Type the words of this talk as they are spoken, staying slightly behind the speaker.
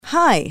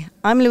Hi,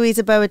 I'm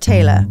Louisa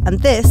Boa-Taylor, and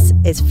this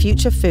is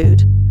Future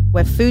Food,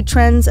 where food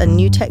trends and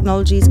new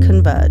technologies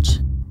converge.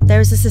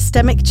 There is a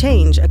systemic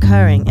change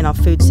occurring in our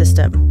food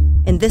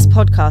system. In this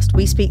podcast,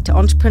 we speak to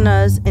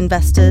entrepreneurs,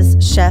 investors,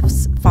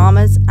 chefs,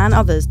 farmers, and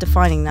others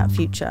defining that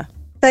future.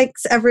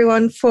 Thanks,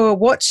 everyone, for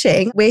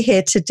watching. We're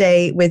here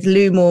today with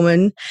Lou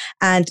Moorman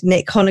and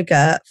Nick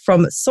Honegger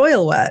from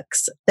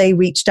Soilworks. They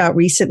reached out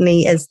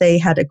recently as they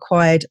had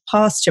acquired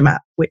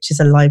PastureMap, which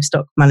is a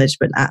livestock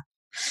management app.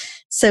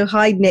 So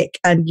hi, Nick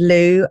and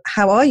Lou.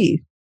 How are you?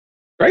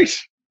 Great.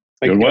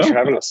 Thank you much for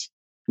having us.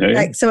 Yeah.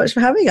 Thanks so much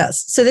for having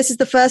us. So this is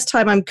the first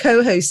time I'm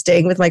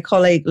co-hosting with my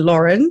colleague,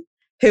 Lauren,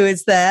 who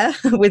is there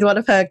with one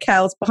of her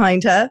cows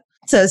behind her.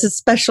 So it's a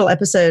special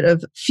episode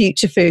of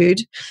Future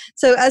Food.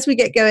 So as we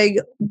get going,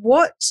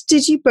 what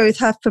did you both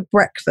have for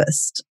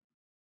breakfast?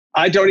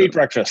 I don't eat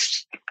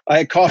breakfast. I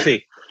had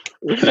coffee.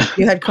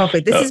 You had coffee.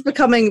 This is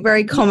becoming a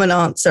very common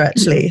answer,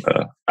 actually.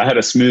 I had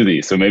a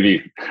smoothie, so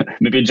maybe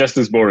just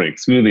as boring.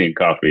 Smoothie and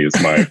coffee is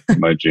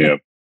my jam.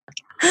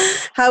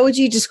 How would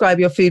you describe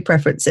your food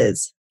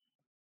preferences?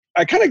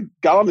 I kind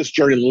of got on this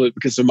journey a little bit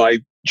because of my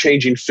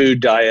changing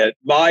food diet.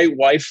 My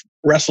wife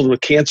wrestled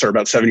with cancer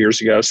about 7 years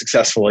ago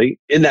successfully.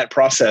 In that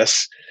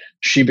process,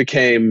 she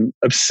became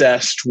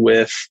obsessed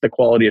with the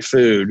quality of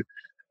food.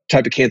 The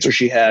type of cancer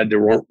she had, there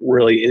weren't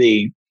really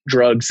any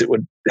drugs that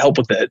would help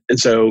with it. And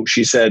so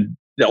she said,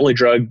 the only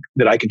drug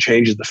that I can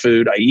change is the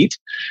food I eat.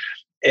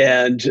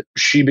 And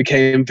she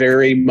became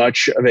very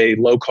much of a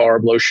low carb,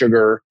 low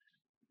sugar,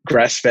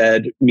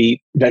 grass-fed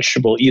meat,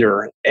 vegetable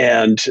eater.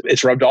 And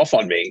it's rubbed off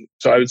on me.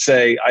 So I would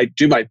say I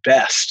do my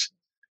best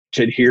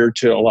to adhere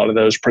to a lot of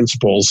those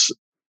principles.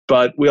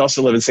 But we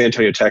also live in San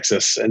Antonio,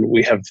 Texas, and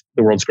we have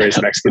the world's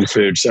greatest Mexican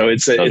food. So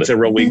it's a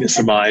real weakness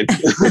of mine.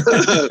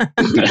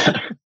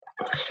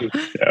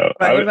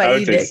 I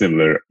would say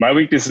similar. My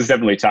weakness is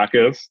definitely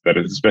tacos. That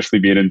is especially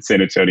being in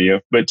San Antonio.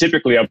 But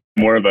typically, I'm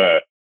more of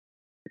a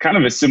kind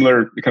of a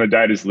similar kind of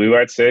diet as Lou.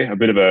 I'd say a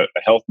bit of a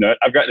health nut.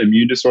 I've got an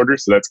immune disorder,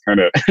 so that's kind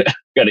of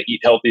got to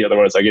eat healthy.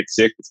 Otherwise, I get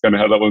sick. It's kind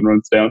of how that one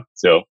runs down.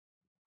 So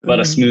a lot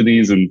of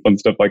smoothies and fun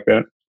stuff like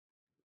that.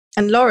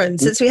 And Lauren,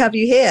 since we have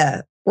you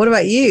here, what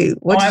about you?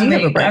 What did you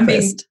have for breakfast? I'm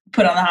being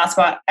put on the hot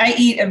spot. I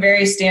eat a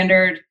very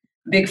standard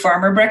big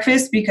farmer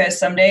breakfast because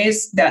some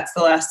days that's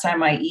the last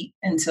time I eat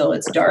until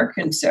it's dark.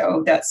 And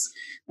so that's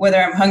whether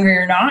I'm hungry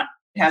or not,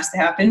 it has to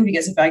happen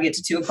because if I get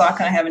to 2:00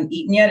 and I haven't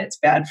eaten yet, it's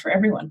bad for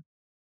everyone.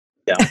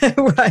 Yeah.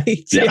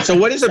 Right. Yeah. So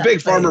what is a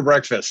big farmer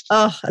breakfast?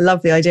 Oh, I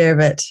love the idea of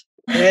it.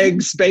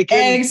 Eggs, bacon.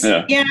 Eggs.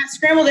 Yeah.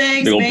 Scrambled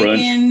eggs, bacon.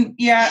 Brunch.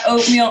 Yeah.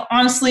 Oatmeal.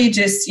 Honestly,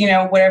 just,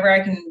 whatever I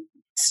can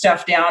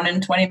stuff down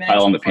in 20 minutes.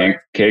 Pile on the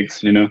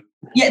pancakes,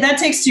 Yeah, that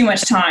takes too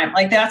much time.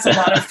 Like that's a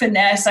lot of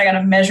finesse. I got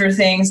to measure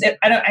things.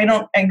 I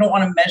don't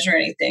want to measure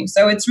anything.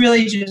 So it's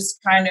really just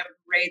kind of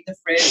raid the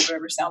fridge,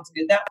 whatever sounds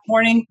good that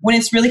morning. When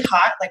it's really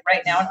hot, like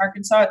right now in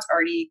Arkansas, it's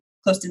already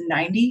close to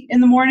 90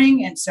 in the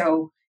morning. And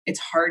so it's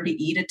hard to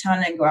eat a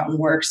ton and go out and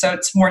work. So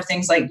it's more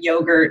things like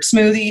yogurt,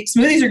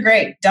 smoothies are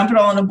great. Dump it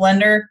all in a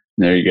blender.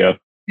 There you go.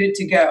 Good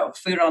to go.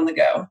 Food on the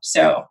go.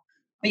 So,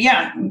 but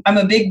yeah, I'm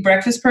a big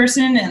breakfast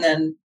person. And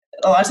then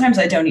a lot of times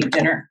I don't eat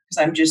dinner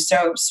because I'm just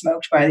so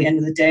smoked by the end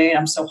of the day and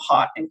I'm so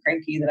hot and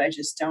cranky that I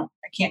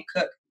can't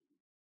cook.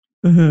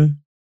 Mm-hmm.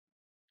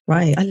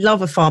 Right. I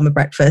love a farmer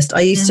breakfast.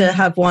 I used to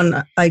have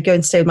one. I go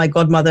and stay with my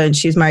godmother and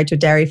she was married to a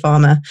dairy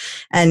farmer.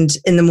 And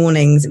in the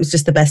mornings, it was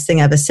just the best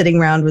thing ever, sitting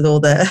around with all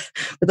the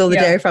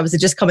dairy farmers that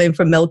just come in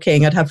from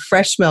milking. I'd have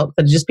fresh milk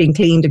that had just been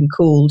cleaned and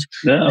cooled.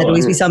 There'd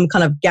always be some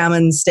kind of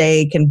gammon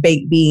steak and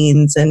baked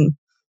beans and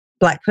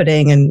black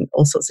pudding and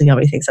all sorts of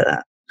yummy things like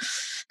that.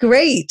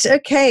 Great.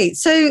 Okay.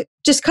 So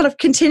just kind of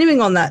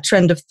continuing on that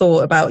trend of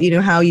thought about,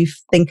 how you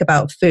think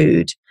about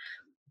food.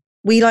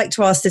 We like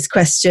to ask this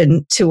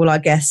question to all our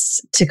guests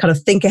to kind of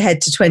think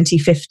ahead to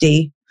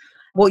 2050,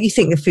 what you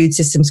think the food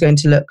system is going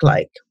to look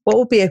like. What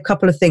will be a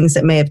couple of things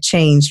that may have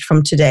changed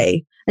from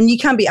today? And you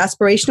can be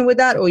aspirational with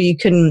that, or you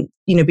can,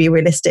 be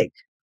realistic.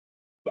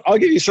 I'll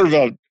give you sort of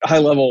a high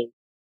level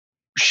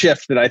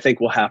shift that I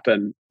think will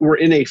happen. We're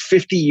in a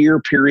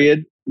 50-year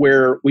period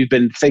where we've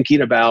been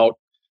thinking about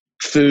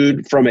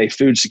food from a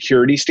food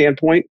security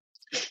standpoint.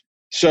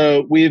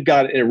 So we've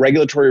got a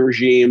regulatory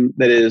regime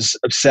that is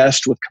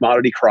obsessed with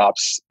commodity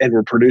crops, and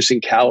we're producing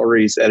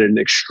calories at an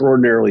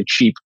extraordinarily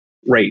cheap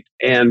rate.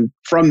 And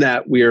from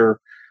that, we're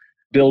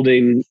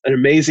building an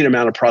amazing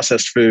amount of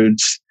processed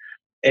foods.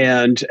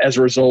 And as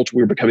a result,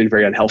 we're becoming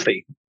very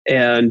unhealthy.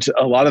 And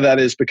a lot of that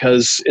is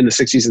because in the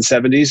 60s and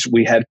 70s,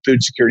 we had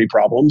food security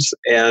problems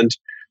and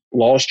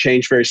laws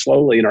changed very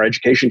slowly and our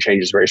education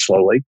changes very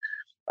slowly.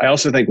 I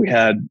also think we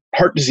had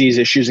heart disease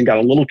issues and got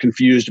a little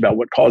confused about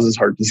what causes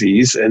heart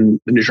disease. And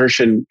the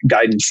nutrition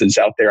guidance that's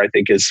out there, I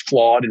think, is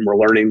flawed, and we're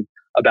learning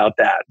about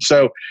that.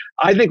 So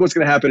I think what's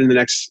going to happen in the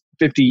next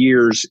 50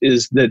 years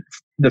is that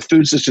the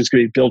food system is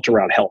going to be built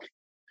around health.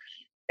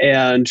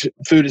 And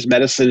food as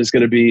medicine is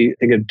going to be, I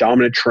think, a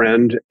dominant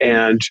trend.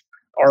 And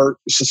our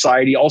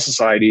society, all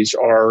societies,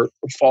 are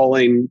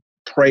falling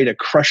prey to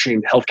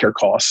crushing healthcare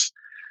costs.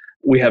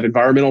 We have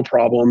environmental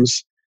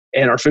problems.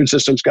 And our food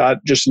system's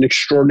got just an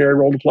extraordinary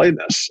role to play in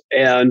this.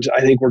 And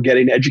I think we're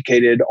getting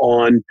educated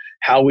on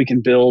how we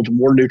can build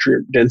more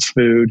nutrient-dense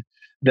food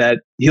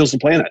that heals the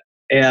planet.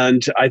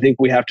 And I think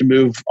we have to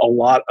move a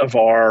lot of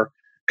our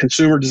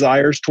consumer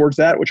desires towards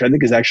that, which I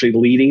think is actually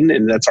leading,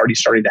 and that's already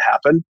starting to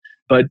happen.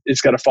 But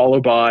it's got to follow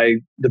by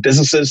the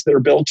businesses that are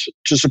built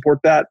to support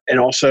that. And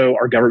also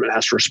our government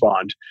has to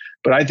respond.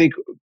 But I think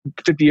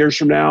 50 years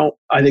from now,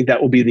 I think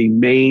that will be the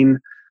main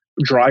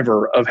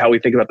driver of how we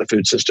think about the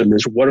food system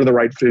is what are the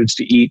right foods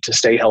to eat to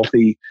stay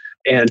healthy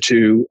and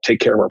to take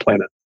care of our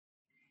planet.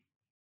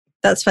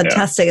 That's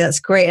fantastic. Yeah. That's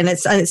great. And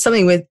it's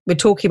something we're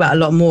talking about a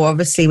lot more,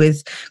 obviously,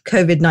 with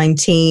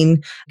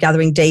COVID-19,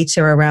 gathering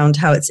data around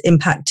how it's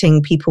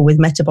impacting people with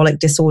metabolic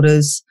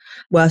disorders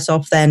worse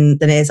off than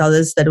it is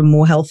others that are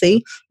more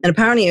healthy. And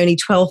apparently only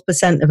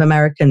 12% of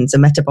Americans are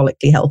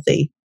metabolically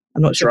healthy.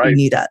 I'm not sure if you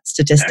knew that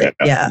statistic.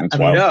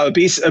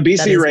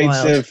 Obesity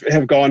rates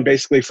have gone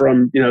basically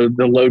from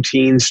the low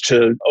teens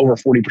to over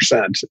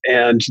 40%.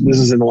 And this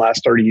is in the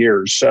last 30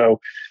 years. So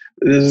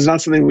this is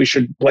not something we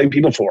should blame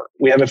people for.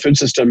 We have a food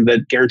system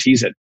that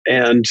guarantees it,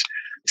 and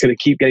it's going to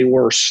keep getting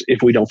worse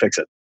if we don't fix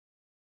it.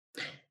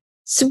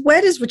 So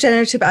where does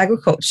regenerative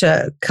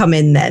agriculture come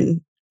in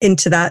then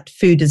into that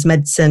food as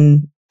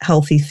medicine,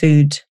 healthy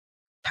food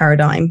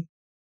paradigm?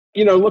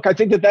 Look, I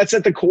think that's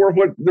at the core of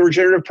what the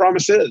regenerative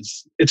promise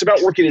is. It's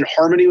about working in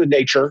harmony with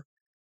nature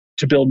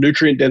to build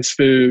nutrient-dense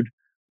food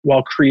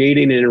while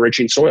creating and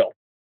enriching soil.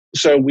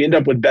 So we end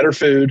up with better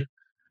food,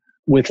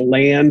 with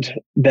land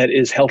that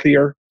is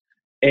healthier,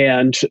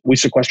 and we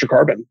sequester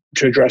carbon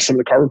to address some of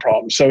the carbon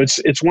problems. So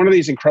it's one of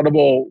these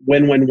incredible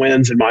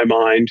win-win-wins in my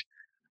mind.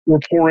 We're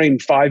pouring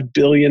 5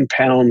 billion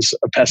pounds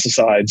of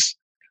pesticides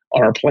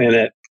on our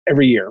planet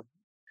every year.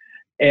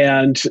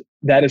 And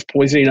that is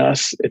poisoning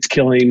us. It's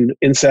killing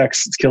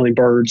insects, it's killing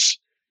birds,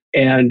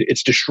 and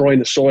it's destroying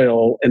the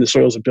soil and the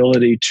soil's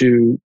ability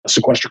to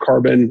sequester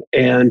carbon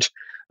and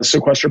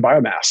sequester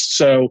biomass.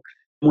 So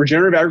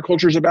regenerative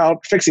agriculture is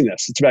about fixing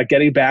this. It's about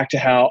getting back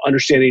to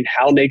understanding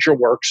how nature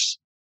works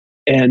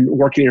and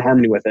working in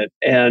harmony with it.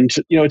 And,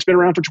 it's been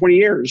around for 20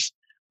 years.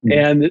 Mm-hmm.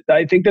 And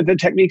I think that the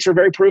techniques are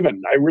very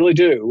proven. I really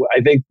do.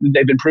 I think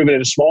they've been proven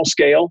at a small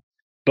scale,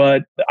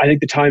 but I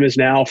think the time is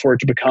now for it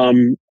to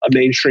become a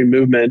mainstream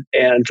movement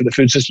and for the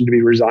food system to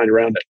be designed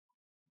around it.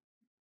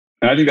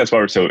 And I think that's why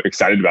we're so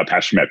excited about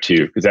PastureMap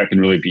too, because that can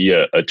really be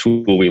a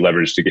tool we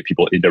leverage to get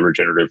people into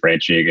regenerative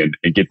ranching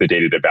and get the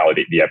data to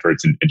validate the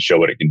efforts and show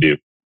what it can do.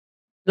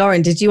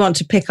 Lauren, did you want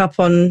to pick up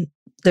on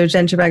the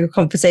regenerative agriculture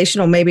conversation,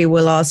 or maybe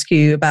we'll ask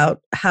you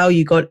about how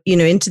you got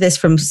into this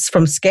from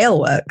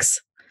ScaleWorks?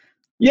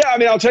 Yeah,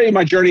 I'll tell you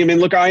my journey.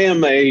 Look, I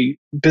am a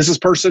business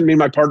person. Me and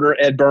my partner,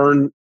 Ed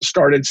Byrne,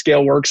 started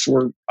ScaleWorks,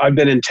 where I've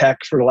been in tech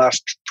for the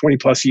last 20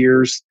 plus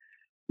years,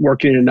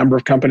 working in a number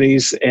of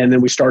companies. And then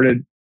we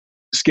started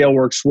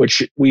ScaleWorks,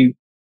 which we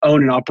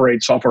own and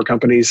operate software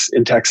companies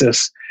in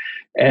Texas.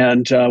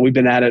 And we've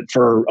been at it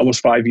for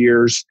almost 5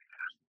 years.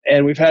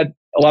 And we've had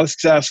a lot of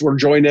success. We're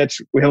enjoying it.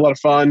 We had a lot of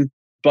fun,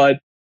 but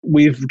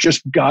we've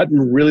just gotten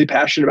really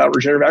passionate about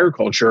regenerative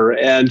agriculture.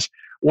 And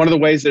one of the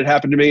ways that it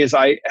happened to me is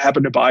I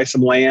happened to buy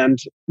some land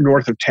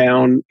north of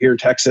town here in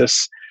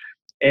Texas.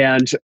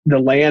 And the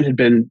land had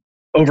been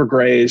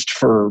overgrazed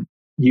for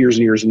years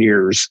and years and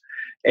years.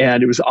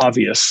 And it was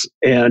obvious,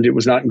 and it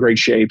was not in great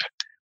shape.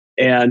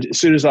 And as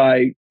soon as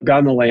I got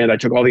on the land, I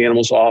took all the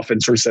animals off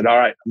and sort of said, all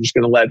right, I'm just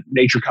going to let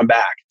nature come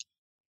back.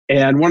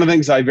 And one of the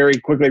things I very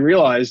quickly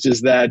realized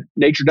is that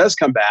nature does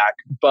come back,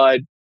 but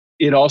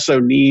it also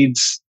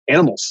needs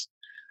animals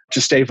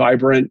to stay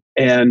vibrant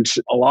and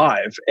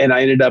alive. And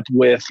I ended up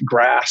with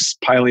grass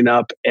piling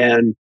up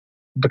and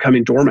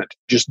becoming dormant,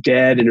 just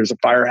dead. And there was a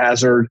fire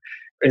hazard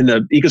and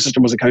the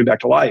ecosystem wasn't coming back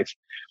to life.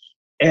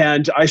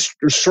 And I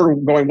was sort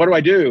of going, what do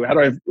I do? How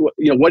do I,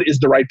 what is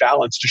the right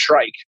balance to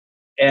strike?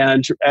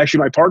 And actually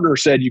my partner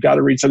said, you got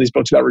to read some of these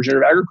books about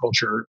regenerative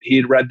agriculture. He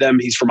had read them.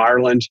 He's from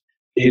Ireland.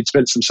 He had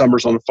spent some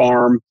summers on the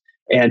farm,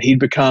 and he'd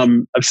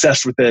become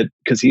obsessed with it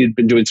because he had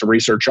been doing some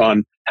research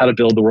on how to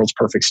build the world's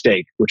perfect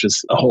steak, which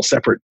is a whole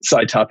separate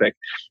side topic.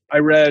 I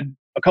read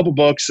a couple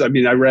books. I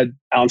read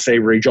Alan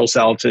Savory, Joel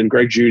Salatin,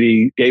 Greg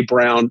Judy, Gabe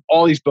Brown,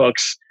 all these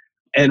books,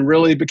 and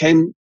really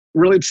became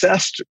really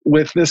obsessed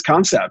with this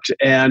concept.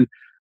 And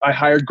I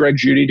hired Greg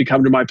Judy to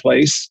come to my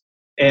place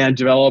and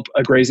develop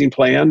a grazing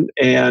plan.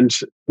 And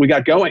we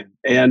got going.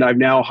 And I've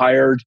now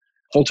hired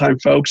full-time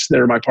folks that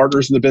are my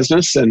partners in the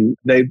business, and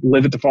they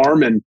live at the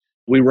farm, and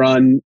we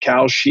run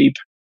cows, sheep,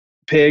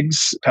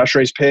 pigs,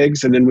 pasture-raised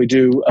pigs, and then we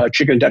do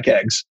chicken and duck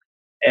eggs.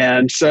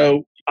 And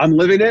so I'm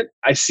living it.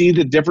 I see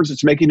the difference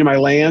it's making to my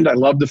land. I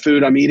love the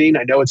food I'm eating.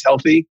 I know it's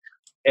healthy.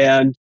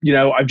 And,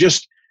 I've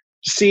just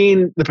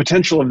seen the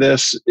potential of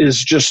this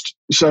is just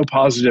so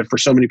positive for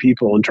so many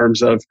people in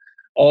terms of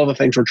all the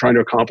things we're trying to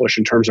accomplish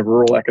in terms of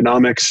rural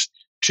economics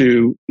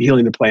to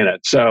healing the planet.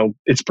 So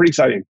it's pretty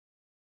exciting.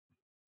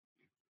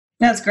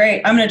 That's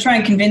great. I'm going to try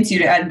and convince you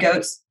to add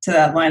goats to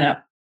that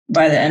lineup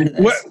by the end of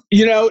this.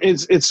 Well,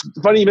 it's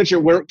funny you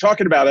mentioned we're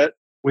talking about it.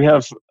 We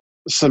have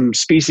some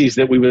species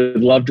that we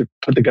would love to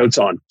put the goats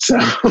on, so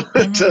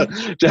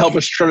to help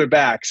us trim it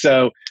back.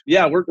 So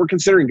yeah, we're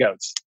considering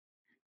goats.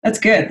 That's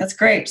good. That's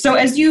great. So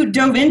as you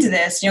dove into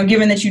this,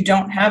 given that you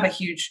don't have a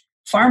huge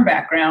farm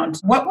background,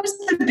 what was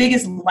the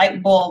biggest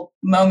light bulb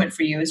moment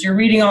for you as you're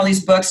reading all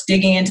these books,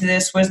 digging into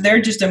this? Was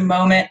there just a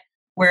moment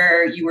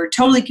where you were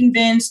totally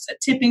convinced, a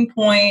tipping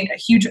point, a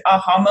huge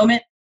aha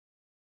moment?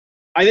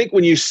 I think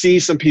when you see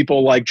some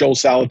people like Joel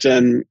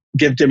Salatin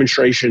give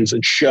demonstrations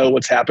and show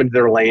what's happened to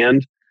their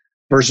land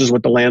versus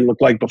what the land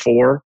looked like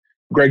before.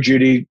 Greg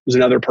Judy was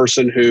another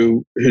person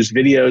whose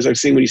videos I've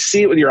seen, when you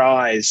see it with your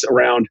eyes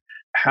around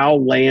how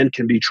land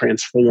can be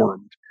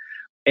transformed,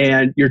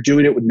 and you're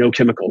doing it with no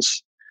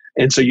chemicals.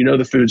 And so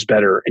the food's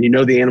better,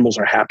 and the animals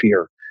are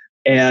happier.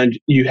 And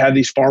you have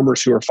these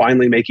farmers who are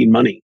finally making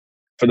money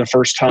for the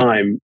first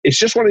time. It's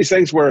just one of these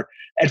things where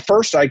at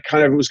first I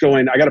kind of was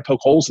going, I got to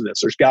poke holes in this.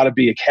 There's got to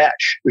be a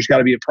catch. There's got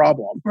to be a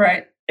problem.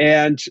 Right.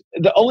 And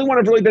the only one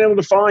I've really been able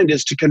to find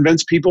is to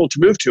convince people to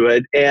move to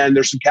it. And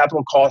there's some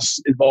capital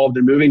costs involved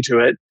in moving to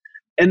it.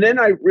 And then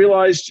I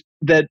realized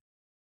that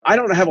I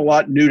don't have a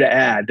lot new to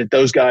add that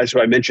those guys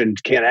who I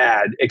mentioned can't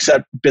add,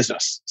 except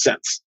business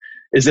sense.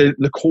 Is that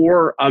the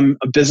core? I'm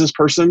a business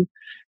person.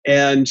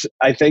 And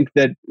I think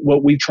that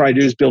what we try to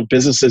do is build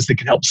businesses that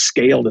can help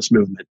scale this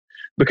movement.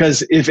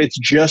 Because if it's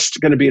just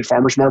going to be at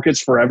farmers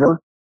markets forever,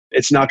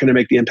 it's not going to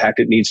make the impact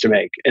it needs to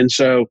make. And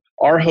so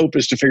our hope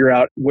is to figure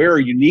out where are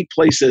unique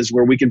places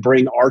where we can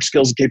bring our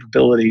skills and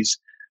capabilities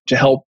to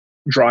help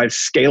drive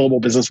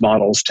scalable business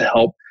models to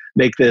help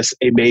make this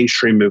a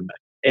mainstream movement.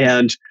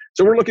 And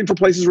so we're looking for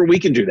places where we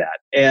can do that.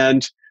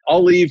 And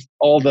I'll leave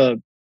all the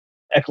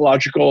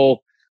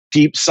ecological,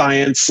 deep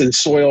science and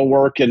soil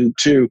work and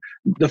to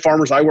the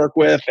farmers I work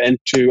with and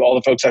to all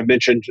the folks I've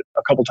mentioned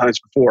a couple times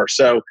before.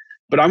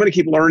 But I'm going to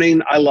keep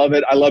learning. I love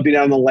it. I love being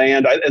out on the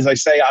land. As I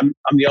say, I'm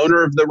the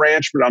owner of the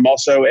ranch, but I'm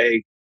also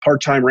a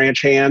part-time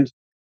ranch hand.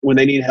 When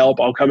they need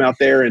help, I'll come out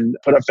there and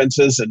put up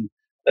fences and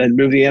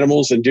move the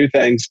animals and do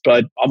things.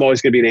 But I'm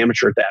always going to be an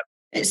amateur at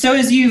that. So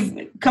as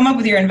you've come up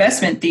with your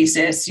investment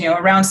thesis,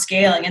 around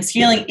scaling, and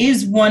scaling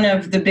is one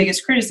of the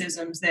biggest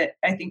criticisms that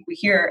I think we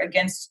hear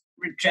against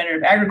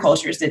regenerative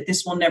agriculture, is that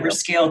this will never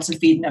scale to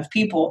feed enough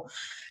people.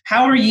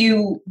 How are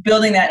you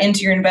building that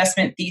into your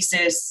investment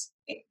thesis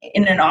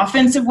in an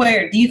offensive way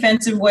or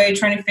defensive way,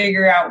 trying to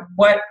figure out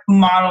what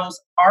models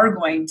are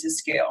going to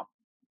scale?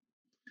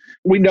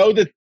 We know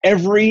that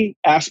every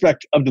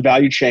aspect of the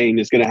value chain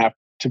is going to have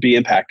to be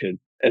impacted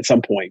at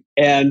some point.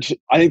 And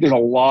I think there's a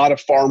lot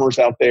of farmers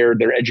out there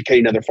that are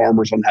educating other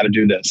farmers on how to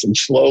do this. And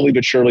slowly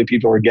but surely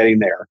people are getting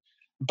there.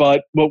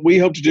 But what we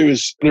hope to do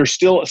is there's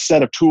still a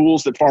set of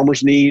tools that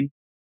farmers need,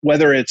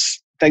 whether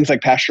it's things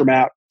like Pasture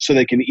Map so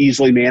they can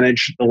easily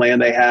manage the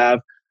land they have,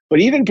 but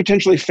even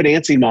potentially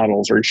financing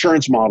models or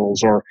insurance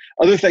models or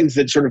other things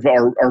that sort of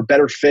are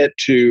better fit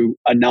to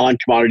a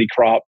non-commodity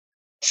crop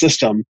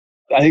system.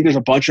 I think there's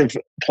a bunch of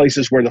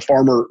places where the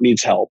farmer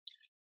needs help.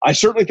 I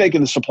certainly think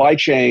in the supply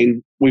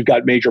chain, we've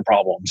got major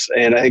problems.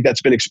 And I think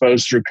that's been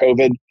exposed through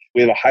COVID.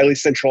 We have a highly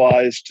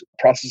centralized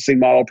processing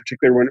model,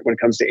 particularly when it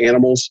comes to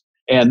animals.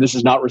 And this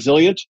is not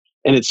resilient.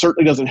 And it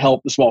certainly doesn't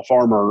help the small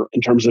farmer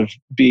in terms of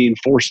being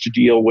forced to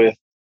deal with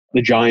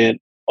the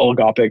giant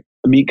oligopolistic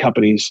meat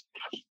companies.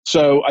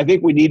 So I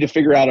think we need to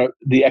figure out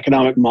the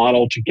economic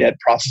model to get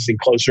processing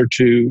closer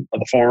to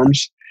the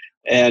farms.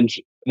 And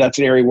that's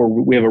an area where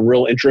we have a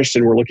real interest,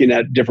 and we're looking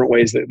at different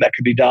ways that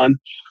could be done.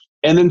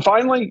 And then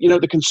finally,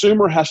 the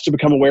consumer has to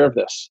become aware of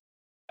this.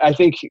 I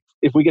think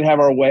if we could have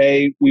our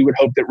way, we would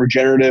hope that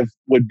regenerative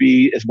would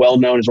be as well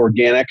known as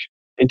organic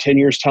in 10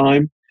 years'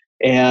 time.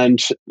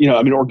 And,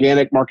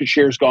 organic market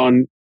share has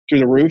gone through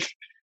the roof.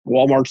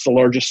 Walmart's the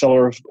largest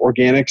seller of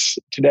organics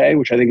today,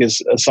 which I think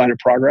is a sign of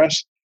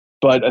progress.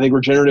 But I think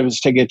regenerative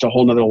is taking it to a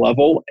whole nother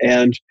level.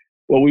 And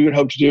what we would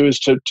hope to do is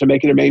to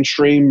make it a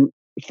mainstream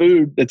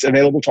food that's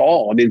available to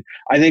all.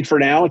 I think for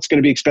now, it's going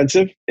to be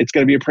expensive. It's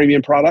going to be a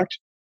premium product.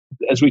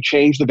 As we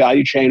change the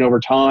value chain over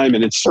time,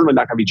 and it's certainly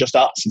not going to be just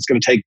us, it's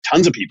going to take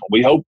tons of people.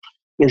 We hope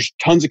there's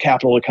tons of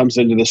capital that comes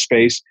into this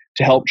space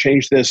to help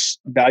change this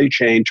value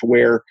chain to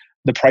where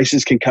the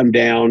prices can come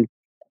down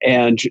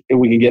and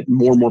we can get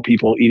more and more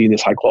people eating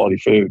this high quality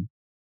food.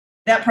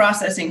 That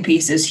processing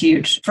piece is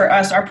huge. For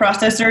us, our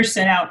processor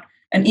sent out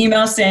an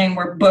email saying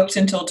we're booked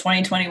until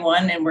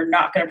 2021 and we're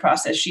not going to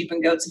process sheep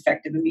and goats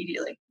effective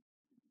immediately.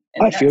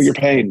 And I feel your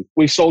pain.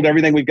 We've sold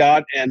everything we've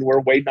got and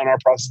we're waiting on our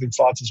processing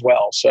slots as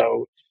well.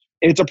 So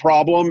it's a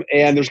problem,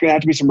 and there's going to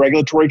have to be some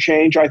regulatory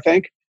change, I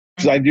think,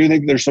 because I do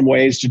think there's some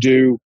ways to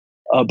do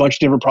a bunch of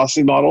different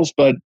processing models,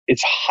 but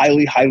it's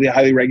highly, highly,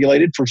 highly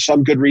regulated for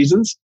some good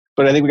reasons.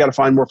 But I think we got to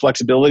find more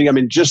flexibility.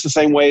 Just the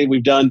same way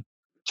we've done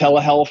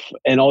telehealth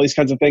and all these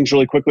kinds of things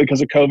really quickly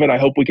because of COVID, I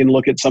hope we can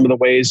look at some of the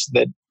ways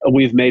that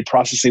we've made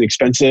processing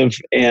expensive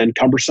and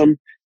cumbersome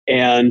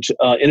and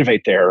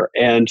innovate there.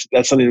 And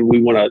that's something that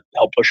we want to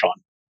help push on.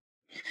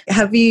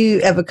 Have you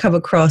ever come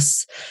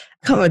across,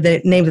 I can't remember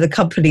the name of the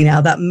company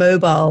now, that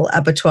mobile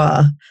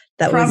abattoir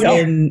that was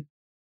in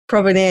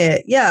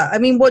Provenir? Yeah.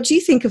 What do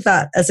you think of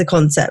that as a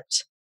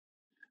concept?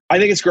 I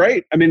think it's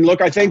great. I mean,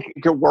 look, I think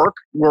it could work.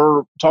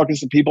 We're talking to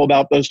some people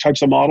about those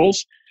types of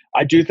models.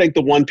 I do think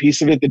the one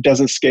piece of it that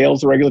doesn't scale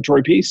is the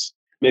regulatory piece.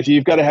 If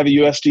you've got to have a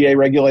USDA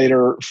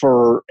regulator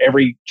for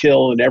every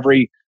kill and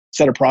every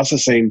set of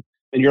processing,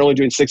 and you're only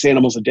doing 6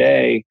 animals a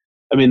day,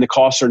 I mean, the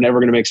costs are never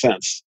going to make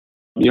sense.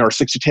 Or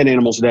 6 to 10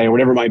 animals a day, or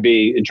whatever it might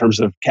be in terms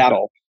of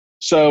cattle.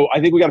 So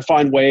I think we got to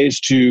find ways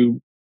to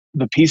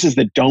the pieces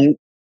that don't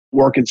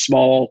work in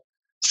small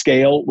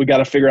scale. We got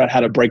to figure out how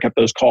to break up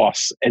those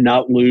costs and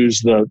not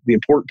lose the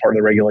important part of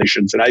the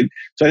regulations. And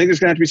so I think there's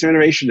going to have to be some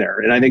innovation there.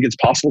 And I think it's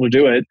possible to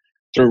do it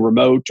through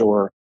remote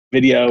or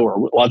video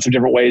or lots of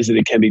different ways that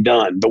it can be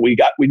done. But we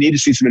need to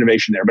see some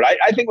innovation there. But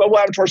I think mobile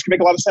laboratories can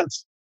make a lot of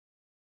sense.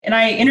 And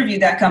I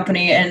interviewed that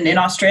company, and in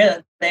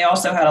Australia, they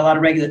also had a lot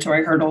of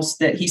regulatory hurdles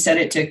that he said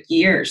it took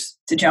years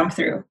to jump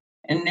through.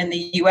 And in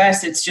the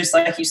US, it's just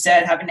like you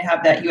said, having to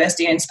have that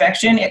USDA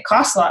inspection. It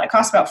costs a lot. It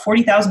costs about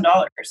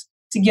 $40,000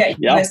 to get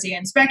USDA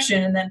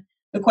inspection. And then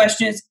the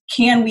question is,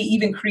 can we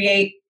even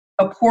create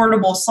a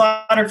portable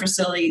slaughter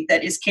facility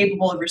that is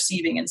capable of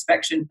receiving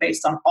inspection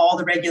based on all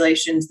the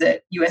regulations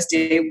that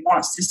USDA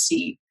wants to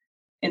see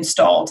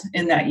installed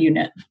in that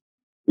unit?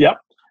 Yep.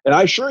 And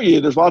I assure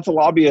you, there's lots of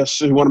lobbyists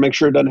who want to make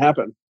sure it doesn't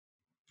happen.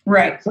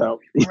 Right. So,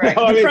 right.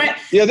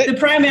 The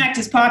Prime Act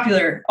is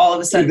popular all of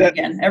a sudden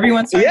again.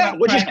 Everyone's talking about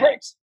which is great.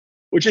 Act.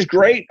 Which is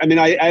great. I mean,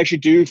 I actually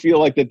do feel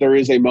like that there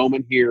is a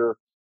moment here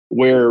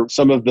where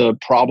some of the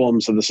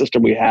problems of the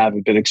system we have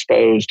been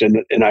exposed,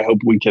 and I hope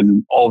we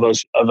can, all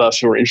those of us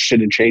who are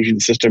interested in changing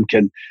the system,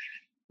 can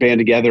band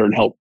together and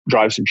help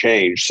drive some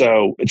change.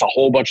 So it's a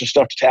whole bunch of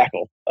stuff to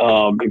tackle.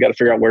 We've got to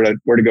figure out where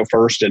to go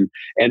first, and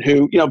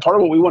who, part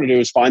of what we want to do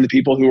is find the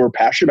people who are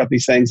passionate about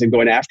these things and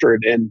going after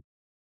it and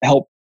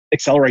help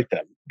accelerate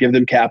them, give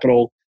them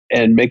capital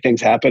and make things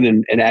happen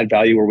and add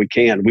value where we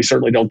can. We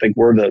certainly don't think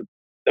we're the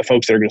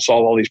folks that are going to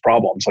solve all these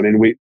problems. I mean,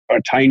 we are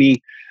a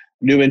tiny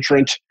new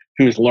entrant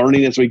who's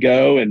learning as we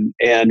go, and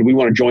we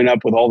want to join up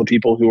with all the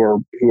people who are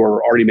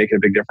already making a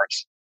big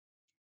difference.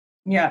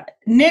 Yeah.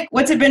 Nick,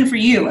 what's it been for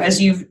you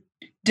as you've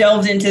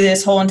delved into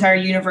this whole entire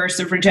universe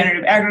of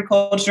regenerative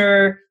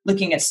agriculture,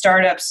 looking at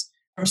startups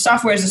from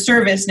software as a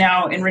service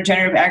now in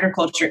regenerative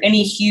agriculture?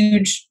 Any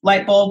huge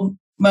light bulb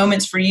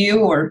moments for you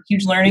or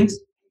huge learnings?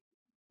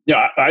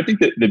 Yeah, I think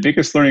that the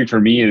biggest learning for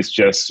me is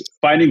just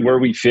finding where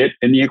we fit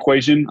in the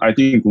equation. I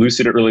think Lou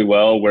said it really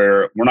well,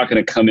 where we're not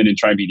going to come in and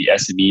try and be the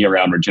SME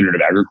around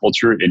regenerative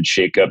agriculture and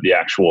shake up the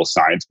actual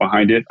science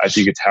behind it. I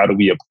think it's how do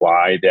we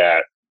apply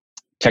that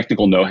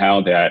technical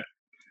know-how that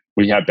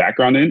we have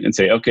background in and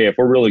say, okay, if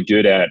we're really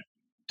good at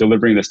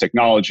delivering this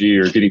technology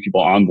or getting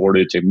people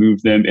onboarded to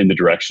move them in the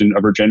direction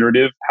of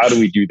regenerative, how do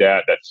we do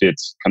that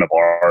fits kind of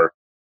our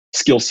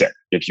skill set,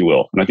 if you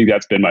will? And I think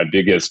that's been my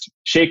biggest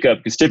shakeup,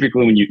 because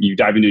typically when you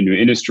dive into a new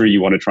industry,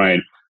 you want to try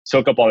and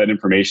soak up all that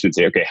information and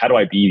say, okay, how do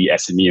I be the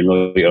SME and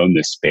really own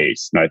this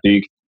space? And I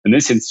think in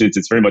this instance,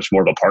 it's very much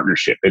more of a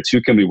partnership. It's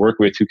who can we work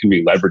with, who can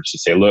we leverage to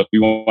say, look, we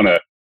want to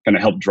kind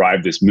of help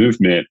drive this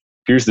movement.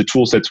 Here's the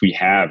tool sets we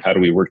have. How do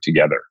we work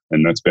together?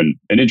 And that's been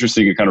an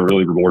interesting and kind of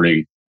really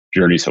rewarding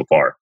journey so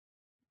far.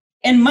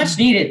 And much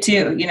needed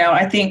too.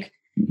 I think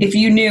if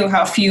you knew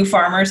how few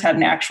farmers had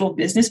an actual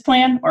business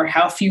plan or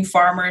how few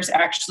farmers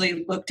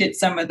actually looked at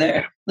some of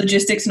the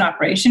logistics and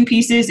operation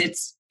pieces,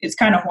 it's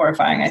kind of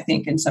horrifying, I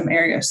think, in some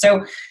areas.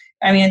 So,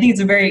 I mean, I think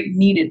it's a very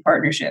needed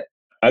partnership.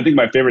 I think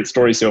my favorite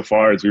story so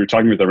far is we were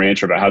talking with the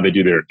rancher about how they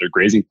do their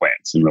grazing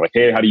plans. And we're like,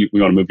 hey,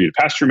 we want to move you to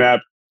pasture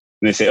map.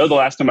 And they say, oh, the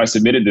last time I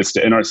submitted this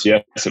to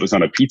NRCS, it was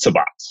on a pizza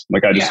box.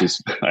 Like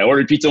I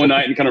ordered pizza one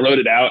night and kind of wrote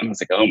it out. And I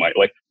was like, oh my,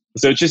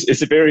 so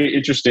it's a very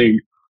interesting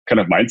kind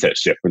of mindset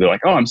shift where they're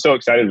like, oh, I'm so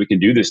excited we can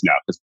do this now.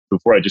 Because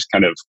before I just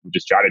jot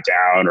it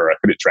down or I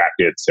couldn't track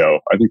it. So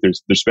I think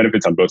there's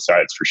benefits on both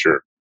sides for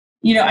sure.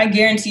 I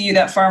guarantee you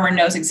that farmer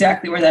knows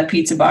exactly where that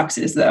pizza box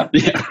is, though.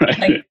 Yeah, right.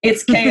 Like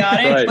it's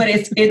chaotic, right. But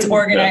it's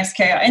organized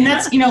chaos. And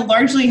that's,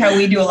 largely how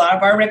we do a lot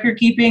of our record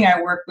keeping. I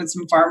work with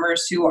some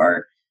farmers who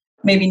are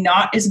maybe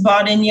not as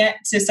bought in yet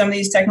to some of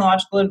these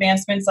technological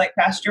advancements like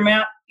Pasture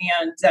Map.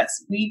 And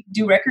we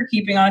do record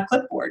keeping on a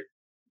clipboard.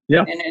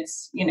 Yeah. And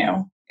it's,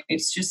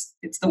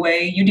 it's the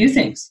way you do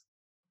things.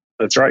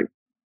 That's right.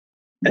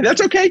 And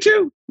that's okay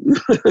too.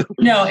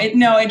 No,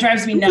 it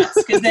drives me nuts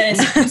because then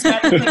it's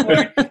got the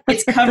clipboard,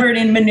 it's covered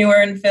in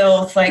manure and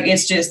filth. Like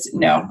it's just,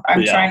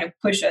 I'm trying to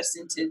push us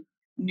into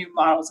new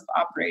models of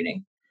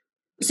operating.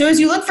 So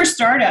as you look for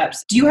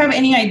startups, do you have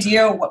any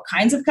idea what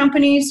kinds of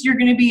companies you're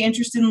going to be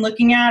interested in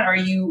looking at? Are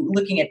you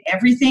looking at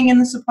everything in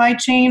the supply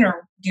chain,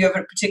 or do you have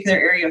a particular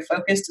area of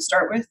focus to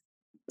start with?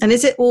 And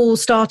is it all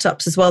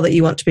startups as well that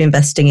you want to be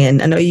investing in?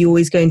 And are you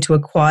always going to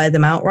acquire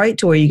them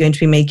outright, or are you going to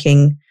be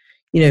making,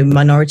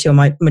 minority or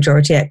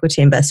majority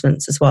equity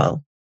investments as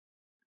well?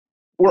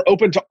 We're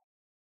open to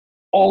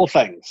all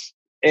things.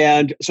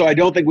 And so I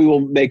don't think we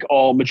will make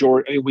all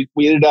majority. I mean,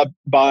 we ended up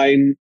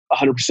buying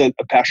 100%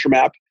 of Pasture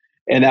Map,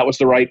 and that was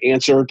the right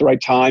answer at the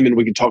right time. And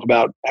we can talk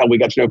about how we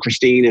got to know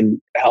Christine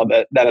and how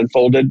that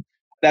unfolded.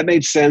 That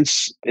made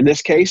sense in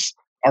this case.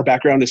 Our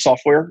background is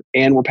software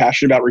and we're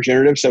passionate about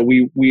regenerative. So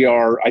we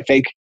are, I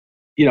think,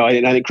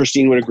 and I think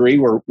Christine would agree,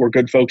 we're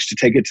good folks to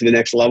take it to the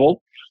next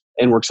level,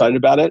 and we're excited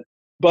about it.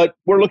 But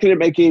we're looking at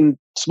making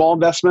small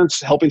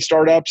investments, helping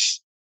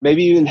startups,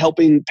 maybe even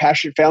helping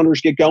passionate founders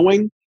get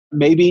going,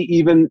 maybe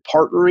even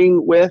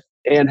partnering with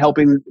and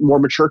helping more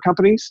mature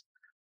companies.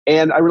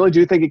 And I really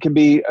do think it can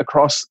be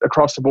across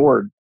the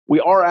board. We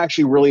are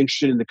actually really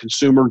interested in the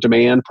consumer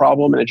demand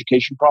problem and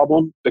education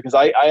problem, because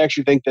I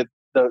actually think that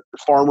the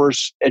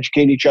farmers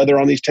educating each other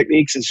on these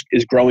techniques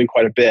is growing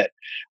quite a bit.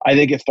 I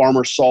think if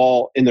farmers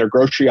saw in their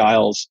grocery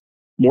aisles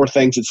more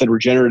things that said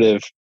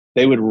regenerative,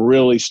 they would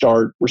really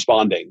start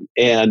responding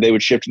and they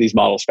would shift to these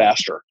models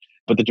faster.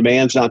 But the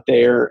demand's not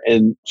there.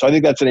 And so I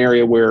think that's an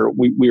area where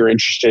we are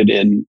interested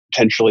in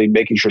potentially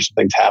making sure some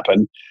things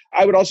happen.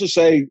 I would also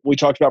say we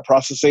talked about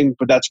processing,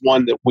 but that's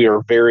one that we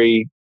are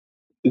very,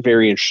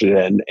 very interested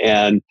in.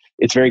 And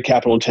it's very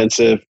capital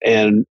intensive.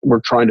 And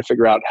we're trying to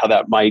figure out how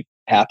that might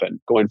happen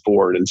going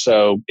forward. And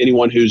so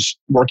anyone who's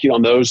working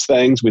on those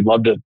things, we'd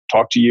love to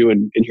talk to you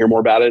and hear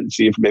more about it and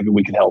see if maybe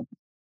we can help.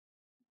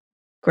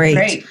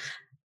 Great.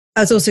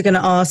 I was also going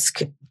to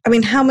ask,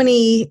 how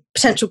many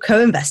potential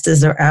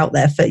co-investors are out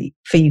there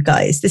for you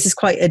guys? This is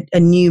quite a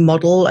new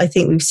model. I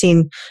think we've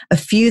seen a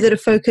few that are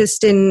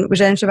focused in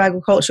regenerative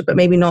agriculture, but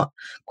maybe not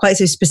quite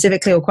so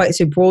specifically or quite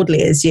so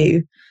broadly as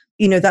you.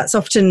 That's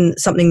often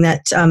something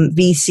that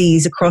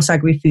VCs across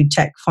agri-food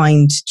tech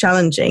find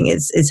challenging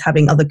is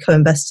having other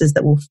co-investors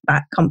that will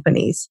back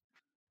companies.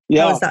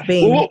 Yeah. How is that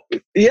being?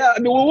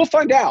 We'll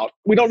find out.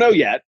 We don't know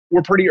yet.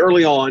 We're pretty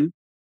early on.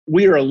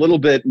 We are a little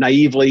bit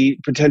naively,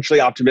 potentially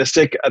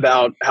optimistic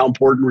about how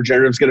important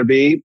regenerative is going to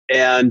be.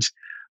 And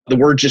the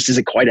word just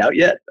isn't quite out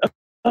yet,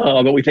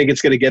 but we think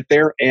it's going to get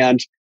there. And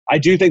I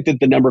do think that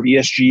the number of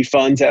ESG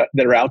funds that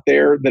are out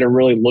there that are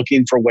really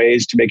looking for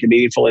ways to make a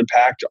meaningful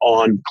impact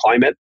on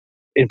climate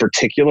in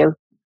particular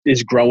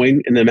is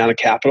growing in the amount of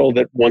capital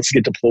that wants to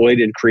get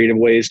deployed in creative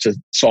ways to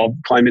solve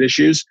climate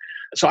issues.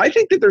 So I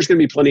think that there's going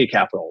to be plenty of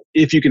capital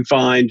if you can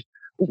find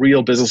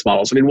real business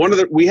models.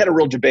 We had a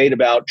real debate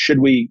about should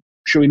we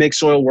make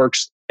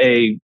SoilWorks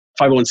a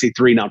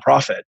 501c3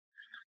 nonprofit?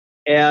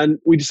 And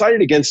we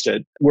decided against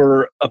it.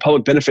 We're a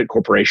public benefit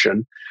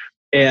corporation.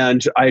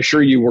 And I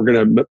assure you, we're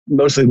going to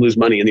mostly lose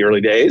money in the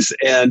early days.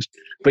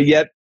 But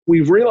yet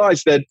we've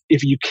realized that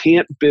if you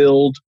can't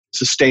build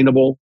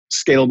sustainable,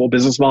 scalable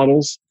business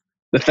models,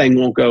 the thing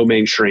won't go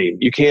mainstream.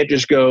 You can't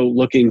just go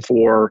looking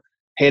for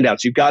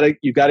handouts. You've got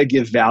to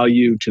give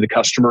value to the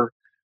customer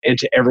and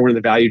to everyone in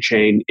the value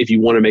chain if you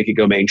want to make it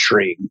go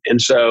mainstream.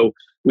 And so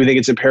we think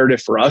it's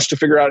imperative for us to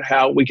figure out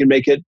how we can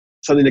make it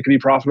something that can be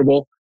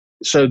profitable.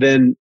 So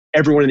then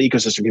everyone in the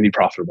ecosystem can be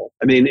profitable.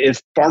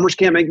 If farmers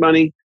can't make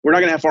money, we're not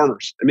going to have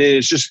farmers.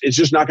 It's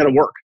just not going to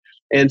work.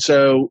 And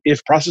so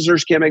if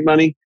processors can't make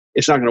money,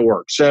 it's not going to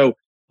work. So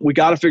we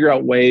got to figure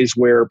out ways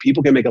where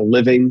people can make a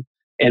living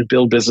and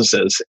build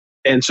businesses.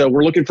 And so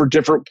we're looking for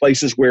different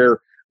places where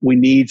we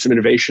need some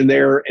innovation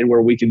there and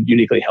where we can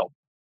uniquely help.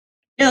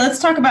 Yeah, let's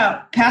talk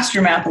about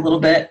PastureMap a little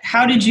bit.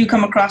 How did you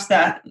come across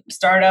that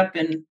startup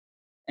and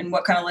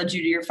what kind of led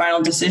you to your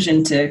final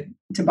decision to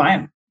buy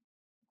them?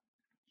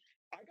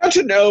 I got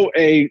to know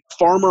a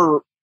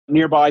farmer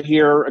nearby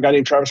here, a guy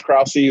named Travis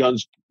Krause, who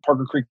owns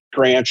Parker Creek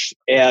Ranch,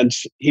 and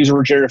he's a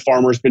regenerative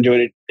farmer. He's been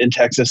doing it in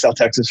Texas, South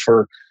Texas,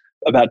 for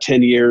about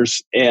 10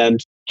 years, and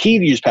he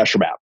used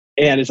PastureMap.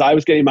 And as I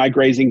was getting my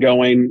grazing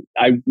going,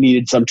 I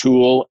needed some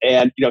tool.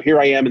 And here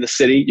I am in the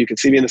city. You can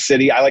see me in the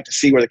city. I like to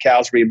see where the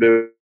cows are being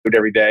moved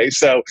every day.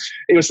 So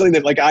it was something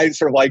that I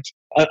sort of liked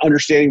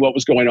understanding what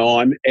was going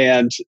on.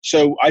 And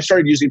so I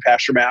started using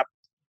PastureMap.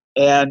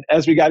 And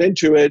as we got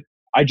into it,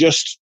 I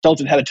just felt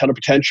it had a ton of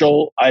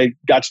potential. I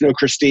got to know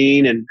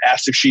Christine and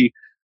asked if she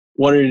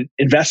wanted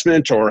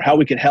investment or how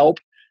we could help.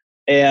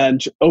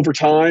 And over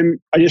time,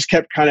 I just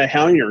kept kind of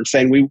hounding her and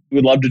saying we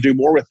would love to do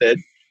more with it.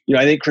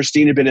 I think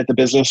Christine had been at the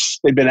business.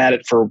 They've been at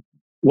it for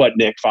what,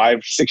 Nick,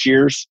 5-6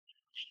 years?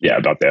 Yeah,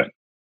 about that.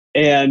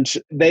 And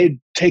they'd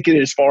taken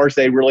it as far as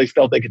they really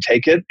felt they could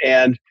take it.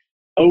 And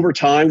over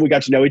time, we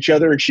got to know each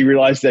other, and she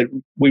realized that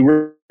we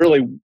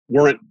really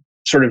weren't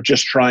sort of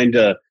just trying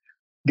to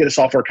get a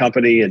software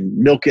company and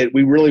milk it.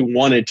 We really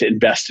wanted to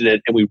invest in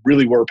it, and we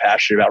really were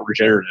passionate about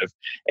regenerative.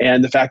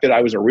 And the fact that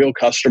I was a real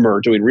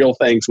customer doing real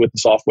things with the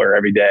software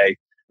every day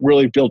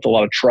really built a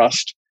lot of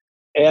trust.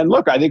 And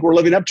look, I think we're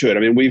living up to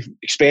it. We've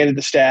expanded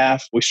the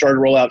staff. We started to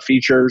roll out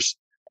features.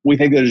 We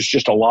think there's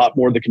just a lot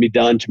more that can be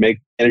done to make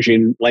energy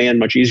and land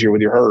much easier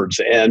with your herds.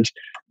 And,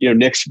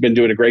 Nick's been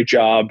doing a great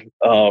job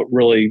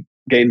really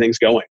getting things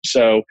going.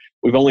 So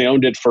we've only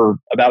owned it for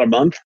about a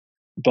month,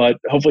 but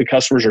hopefully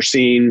customers are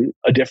seeing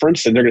a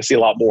difference, and they're going to see a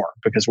lot more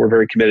because we're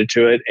very committed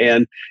to it.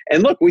 And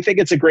look, we think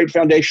it's a great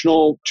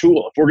foundational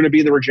tool. If we're going to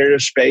be in the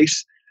regenerative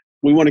space,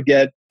 we want to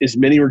get as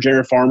many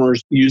regenerative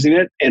farmers using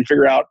it and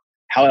figure out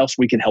how else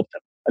we can help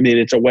them.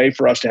 It's a way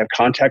for us to have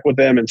contact with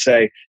them and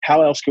say,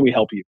 how else can we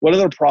help you? What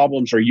other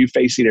problems are you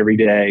facing every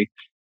day?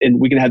 And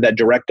we can have that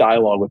direct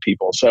dialogue with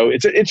people. So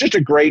it's just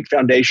a great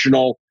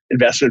foundational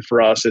investment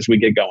for us as we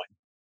get going.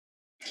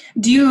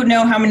 Do you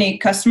know how many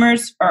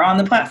customers are on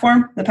the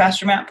platform, the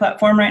PastureMap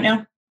platform right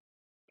now?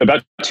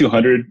 About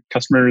 200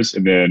 customers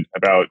and then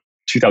about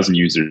 2,000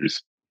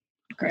 users.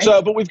 Great.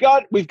 So, but we've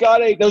got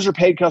those are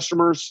paid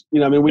customers.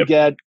 We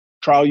get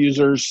trial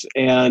users,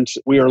 and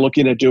we are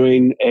looking at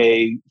doing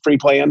a free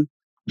plan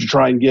to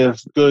try and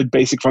give good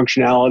basic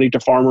functionality to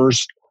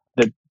farmers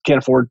that can't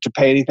afford to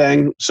pay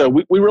anything. So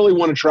we really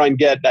want to try and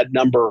get that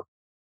number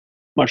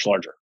much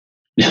larger.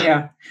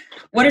 Yeah.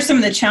 What are some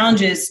of the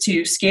challenges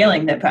to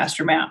scaling that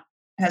PastureMap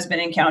has been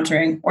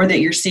encountering, or that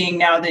you're seeing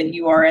now that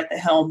you are at the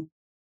helm?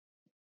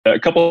 A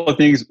couple of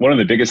things. One of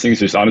the biggest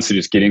things is honestly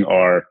just getting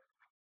our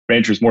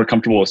ranchers more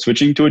comfortable with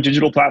switching to a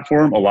digital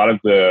platform. A lot of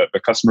the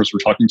customers we're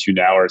talking to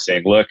now are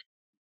saying, look,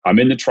 I'm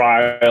in the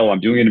trial, I'm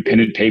doing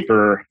independent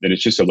paper, then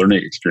it's just a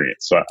learning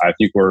experience. So I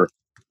think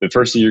the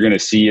first thing you're going to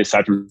see,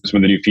 aside from some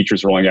of the new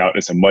features rolling out,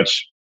 is a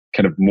much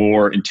kind of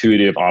more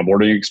intuitive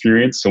onboarding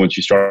experience. So once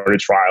you start a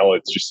trial,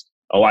 it's just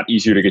a lot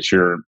easier to get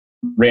your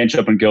ranch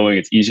up and going.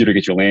 It's easier to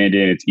get your land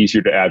in. It's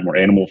easier to add more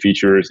animal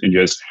features and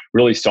just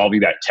really solving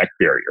that tech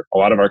barrier. A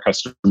lot of our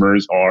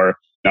customers are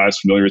not as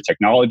familiar with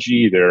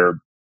technology. They're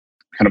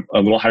kind of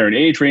a little higher in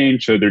age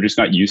range, so they're just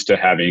not used to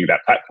having that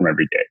platform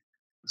every day.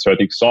 So I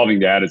think solving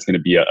that is going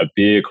to be a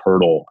big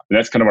hurdle. And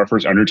that's kind of our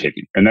first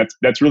undertaking. And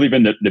that's really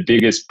been the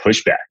biggest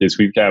pushback is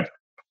we have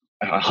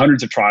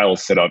hundreds of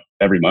trials set up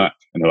every month.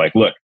 And they're like,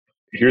 look,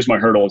 here's my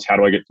hurdles. How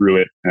do I get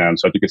through it?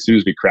 So I think as soon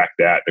as we crack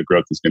that, the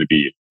growth is going to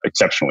be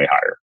exceptionally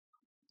higher.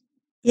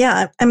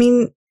 Yeah. I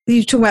mean,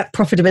 you talked about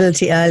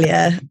profitability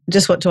earlier.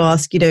 Just want to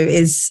ask,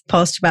 is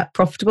PastureMap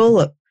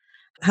profitable?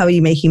 How are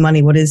you making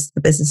money? What is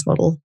the business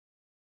model?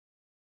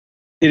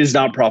 It is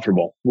not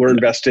profitable. We're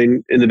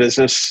investing in the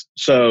business.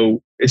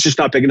 So it's just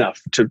not big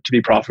enough to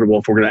be profitable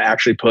if we're going to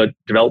actually put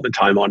development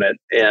time on it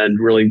and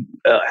really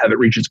have it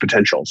reach its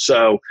potential.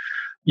 So,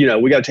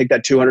 we got to take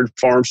that 200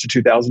 farms to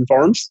 2,000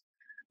 farms.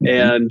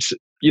 And,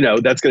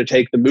 that's going to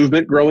take the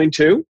movement growing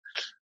too.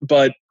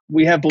 But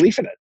we have belief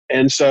in it.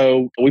 And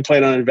so we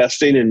plan on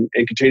investing and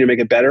continue to make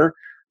it better.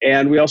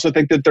 And we also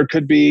think that there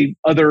could be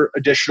other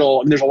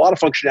additional, there's a lot of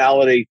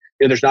functionality.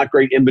 There's not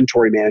great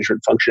inventory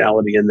management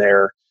functionality in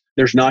there.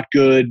 There's not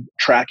good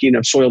tracking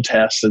of soil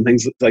tests and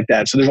things like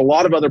that. So there's a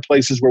lot of other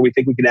places where we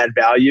think we can add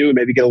value and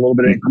maybe get a little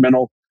bit of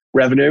incremental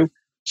revenue.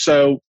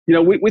 So,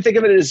 we think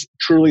of it as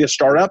truly a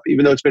startup,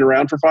 even though it's been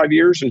around for 5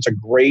 years. And it's a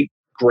great,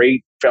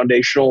 great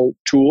foundational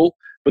tool,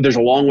 but there's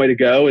a long way to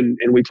go, and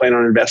we plan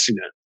on investing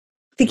in it.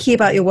 Thinking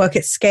about your work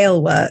at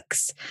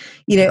ScaleWorks,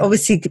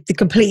 obviously the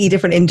completely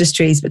different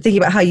industries, but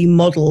thinking about how you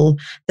model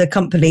the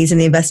companies and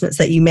the investments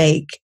that you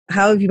make,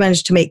 how have you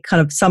managed to make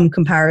kind of some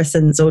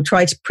comparisons or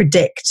try to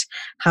predict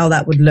how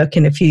that would look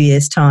in a few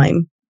years'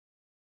 time?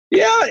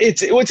 Yeah,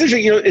 it's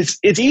interesting.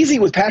 It's easy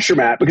with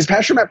PastureMap because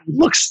PastureMap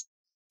looks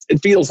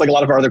and feels like a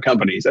lot of our other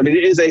companies. It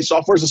is a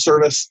software as a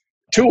service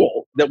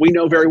tool that we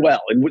know very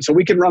well, and so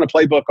we can run a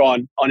playbook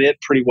on it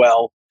pretty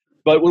well.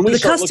 But when we the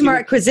customer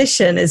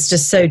acquisition is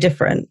just so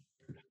different.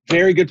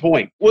 Very good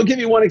point. We'll give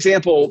you one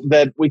example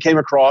that we came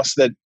across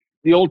that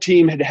the old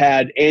team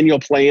had annual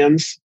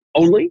plans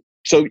only.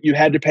 So you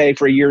had to pay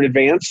for a year in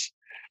advance.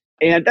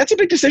 And that's a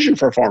big decision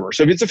for a farmer.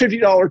 So if it's a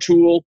 $50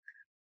 tool,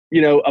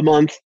 a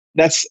month,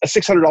 that's a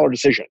 $600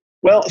 decision.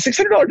 Well, a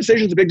 $600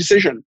 decision is a big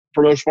decision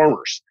for most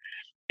farmers.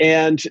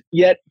 And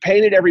yet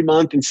paying it every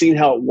month and seeing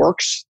how it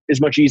works is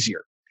much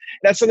easier.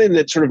 That's something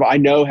that sort of I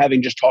know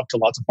having just talked to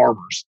lots of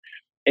farmers.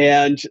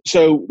 And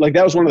so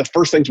that was one of the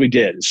first things we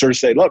did, sort of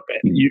say, look,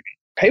 man, you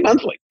pay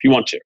monthly if you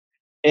want to.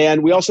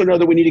 And we also know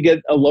that we need to get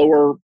a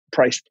lower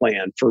price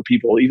plan for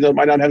people, even though it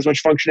might not have as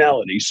much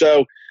functionality.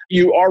 So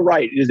you are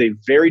right. It is a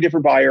very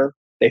different buyer.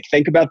 They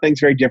think about things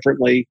very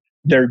differently.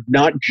 They're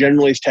not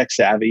generally as tech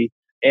savvy.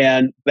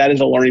 And that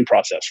is a learning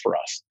process for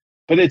us.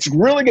 But it's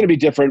really going to be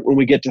different when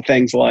we get to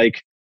things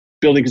like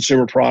building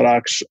consumer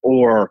products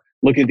or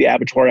looking at the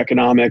abattoir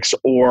economics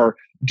or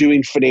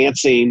doing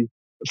financing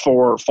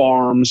for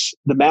farms.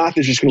 The math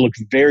is just going to look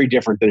very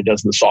different than it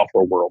does in the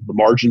software world. The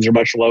margins are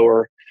much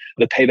lower.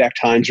 The payback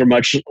times are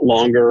much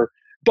longer.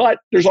 But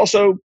there's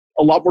also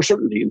a lot more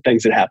certainty in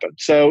things that happen.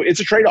 So it's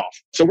a trade-off.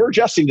 So we're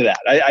adjusting to that.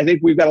 I think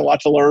we've got a lot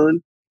to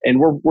learn, and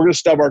we're going to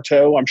stub our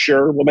toe, I'm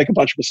sure. We'll make a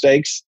bunch of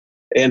mistakes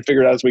and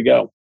figure it out as we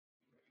go.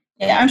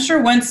 Yeah, I'm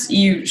sure once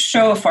you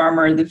show a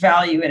farmer the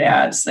value it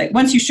adds,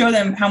 once you show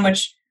them how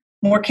much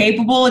more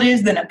capable it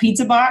is than a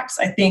pizza box,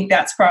 I think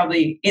that's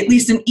probably at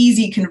least an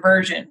easy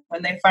conversion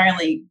when they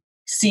finally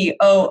see,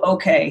 oh,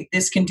 okay,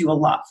 this can do a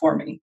lot for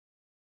me.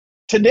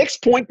 To Nick's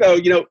point, though,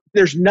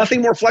 there's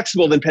nothing more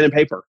flexible than pen and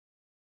paper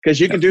because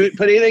you can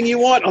put anything you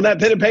want on that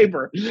pen and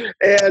paper.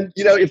 And,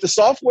 if the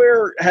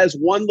software has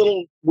one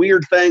little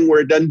weird thing where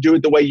it doesn't do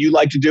it the way you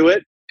like to do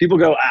it, people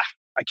go,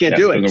 I can't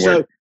do it.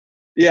 So,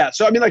 yeah.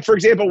 So, for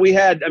example,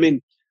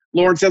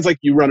 Lauren, sounds like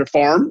you run a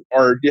farm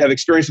or you have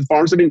experience with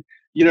farms.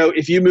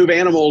 If you move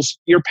animals,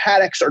 your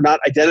paddocks are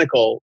not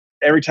identical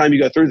every time you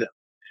go through them.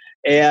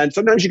 And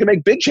sometimes you can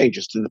make big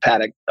changes to the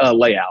paddock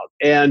layout.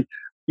 And,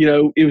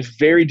 it was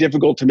very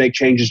difficult to make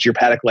changes to your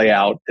paddock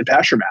layout in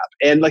PastureMap.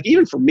 And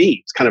even for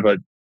me, it's kind of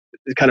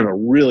a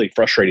really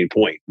frustrating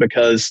point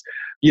because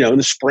in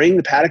the spring,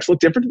 the paddocks look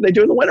different than they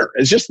do in the winter.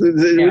 It's just,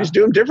 we just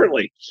do them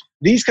differently.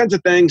 These kinds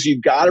of things,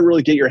 you've got to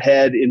really get your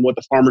head in what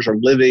the farmers are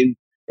living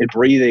and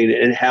breathing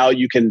and how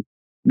you can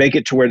make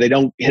it to where they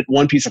don't hit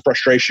one piece of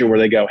frustration where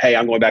they go, hey,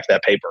 I'm going back to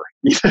that paper.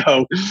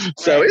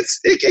 So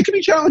it can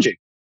be challenging.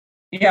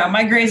 Yeah,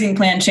 my grazing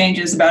plan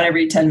changes about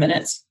every 10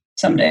 minutes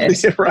some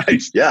days.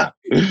 Right. Yeah.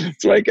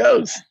 That's the way it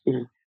goes.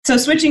 So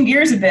switching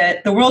gears a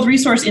bit, the World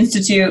Resource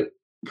Institute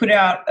put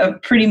out a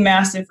pretty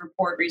massive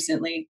report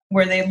recently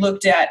where they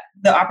looked at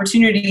the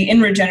opportunity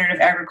in regenerative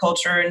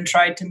agriculture and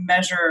tried to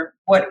measure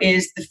what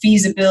is the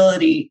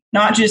feasibility,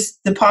 not just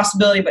the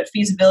possibility, but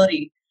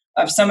feasibility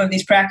of some of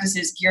these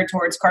practices geared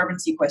towards carbon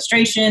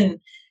sequestration.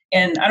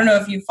 And I don't know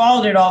if you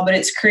followed it all, but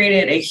it's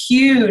created a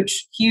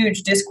huge,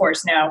 huge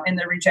discourse now in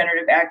the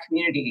regenerative ag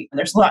community.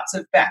 There's lots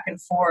of back and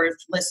forth,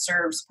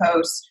 listservs,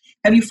 posts.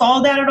 Have you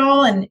followed that at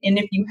all? And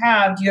if you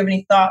have, do you have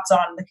any thoughts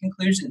on the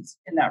conclusions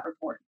in that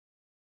report?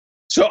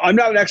 So I'm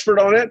not an expert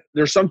on it.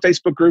 There's some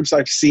Facebook groups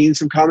I've seen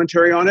some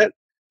commentary on it.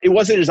 It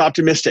wasn't as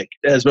optimistic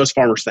as most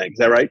farmers think. Is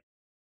that right?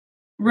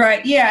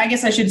 Right. Yeah, I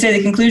guess I should say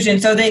the conclusion.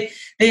 So they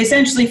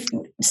essentially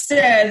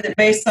said that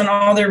based on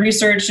all their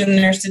research and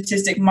their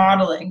statistic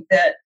modeling,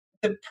 that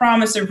the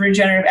promise of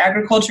regenerative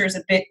agriculture is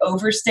a bit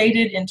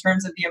overstated in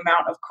terms of the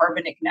amount of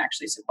carbon it can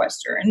actually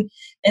sequester.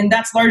 And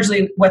that's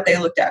largely what they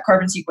looked at,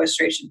 carbon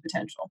sequestration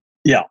potential.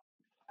 Yeah.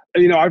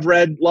 I've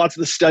read lots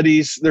of the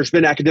studies. There's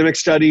been academic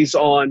studies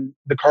on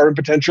the carbon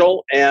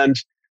potential. And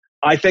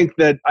I think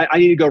that I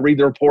need to go read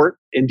the report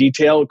in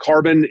detail. The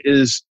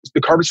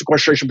carbon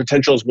sequestration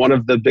potential is one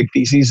of the big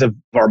theses of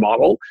our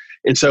model.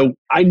 And so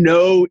I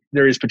know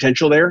there is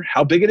potential there.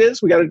 How big it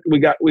is, we got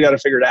to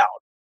figure it out.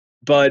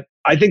 But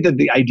I think that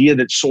the idea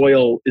that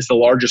soil is the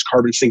largest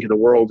carbon sink in the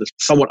world is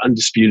somewhat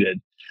undisputed.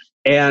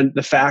 And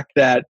the fact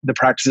that the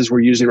practices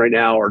we're using right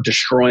now are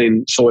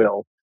destroying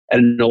soil at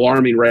an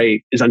alarming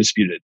rate is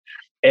undisputed.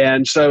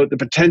 And so the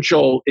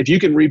potential, if you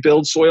can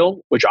rebuild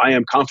soil, which I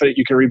am confident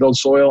you can rebuild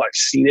soil, I've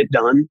seen it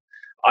done,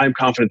 I'm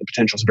confident the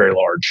potential is very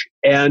large.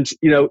 And,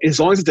 as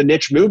long as it's a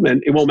niche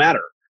movement, it won't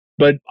matter.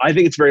 But I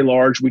think it's very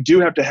large. We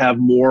do have to have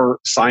more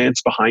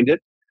science behind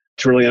it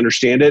to really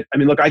understand it. I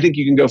mean, look, I think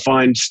you can go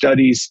find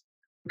studies.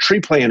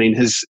 Tree planting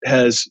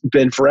has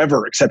been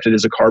forever accepted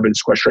as a carbon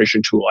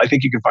sequestration tool. I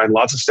think you can find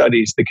lots of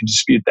studies that can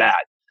dispute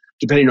that,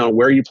 depending on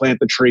where you plant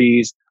the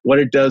trees, what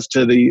it does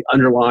to the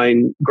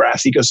underlying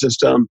grass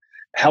ecosystem,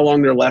 how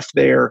long they're left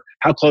there,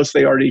 how close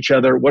they are to each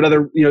other, what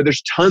other,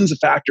 there's tons of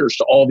factors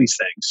to all these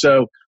things.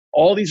 So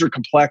all these are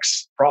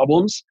complex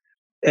problems.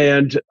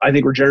 And I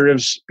think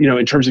regeneratives,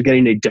 in terms of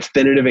getting a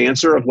definitive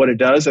answer of what it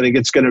does, I think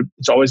it's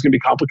always going to be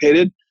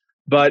complicated.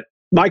 But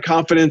my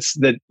confidence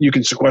that you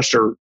can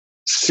sequester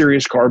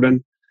serious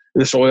carbon in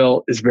the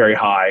soil is very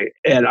high.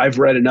 And I've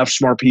read enough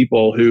smart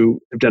people who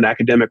have done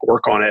academic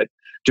work on it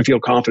to feel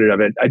confident of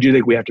it. I do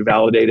think we have to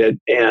validate it,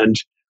 and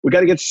we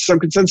got to get some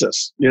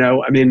consensus.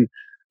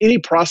 Any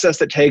process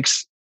that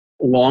takes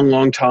a long,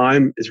 long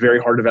time is very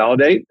hard to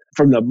validate.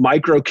 From the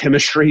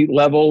microchemistry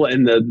level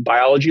and the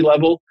biology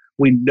level,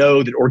 we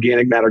know that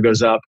organic matter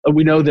goes up.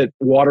 We know that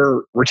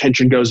water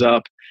retention goes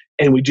up.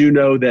 And we do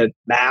know that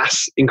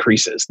mass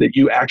increases, that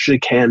you actually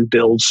can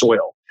build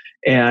soil.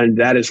 And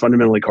that is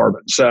fundamentally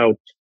carbon. So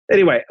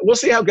anyway, we'll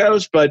see how it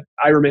goes, but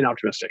I remain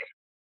optimistic.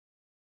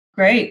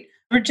 Great.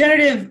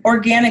 Regenerative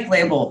organic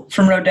label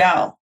from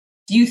Rodale.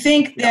 Do you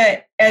think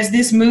that as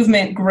this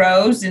movement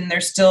grows, and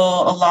there's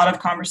still a lot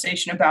of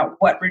conversation about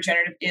what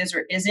regenerative is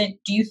or isn't,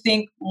 do you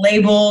think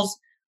labels,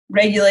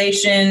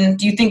 regulation,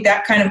 do you think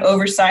that kind of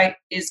oversight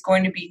is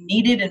going to be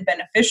needed and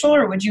beneficial,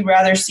 or would you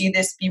rather see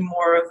this be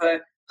more of a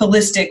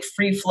holistic,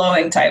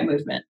 free-flowing type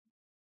movement?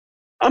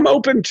 I'm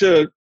open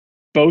to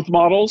both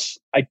models.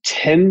 I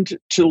tend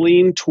to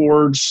lean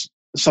towards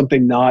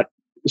something not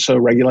so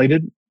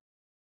regulated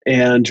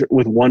and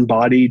with one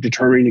body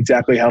determining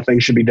exactly how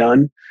things should be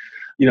done.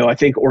 I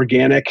think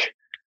organic,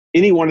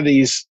 any one of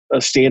these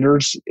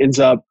standards ends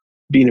up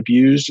being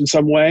abused in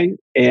some way,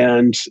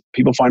 and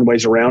people find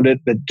ways around it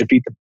that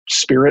defeat the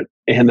spirit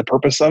and the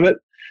purpose of it.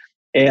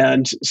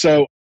 And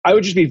so I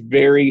would just be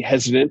very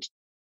hesitant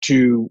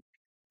to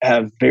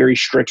have very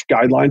strict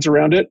guidelines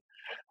around it.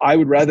 I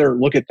would rather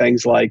look at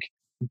things like,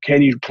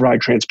 can you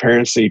provide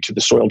transparency to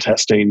the soil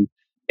testing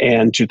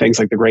and to things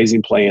like the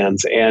grazing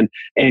plans? And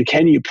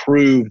can you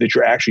prove that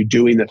you're actually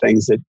doing the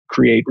things that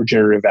create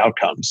regenerative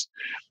outcomes?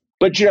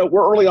 But,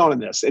 we're early on in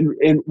this,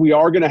 and we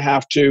are going to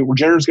have to,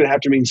 regenerative is going to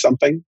have to mean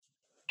something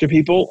to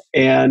people.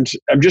 And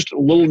I'm just a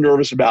little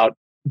nervous about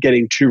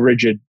getting too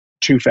rigid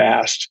too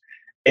fast.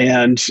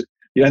 And,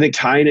 I think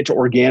tying it to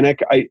organic,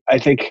 I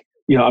think,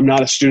 I'm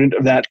not a student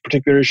of that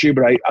particular issue,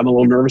 but I'm a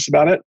little nervous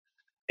about it.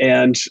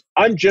 And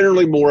I'm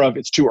generally more of,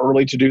 it's too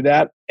early to do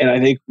that. And I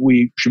think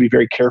we should be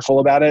very careful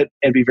about it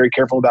and be very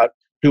careful about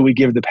who we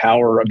give the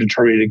power of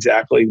determining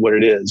exactly what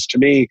it is. To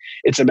me,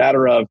 it's a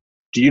matter of,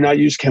 do you not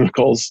use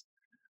chemicals?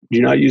 Do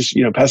you not use,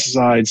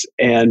 pesticides?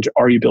 And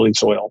are you building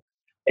soil?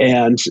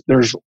 And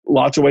there's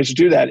lots of ways to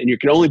do that. And you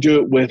can only do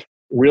it with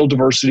real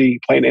diversity,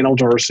 plant animal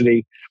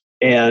diversity,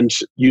 and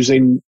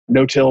using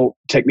no-till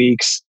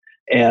techniques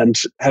and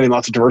having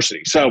lots of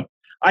diversity. So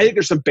I think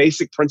there's some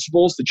basic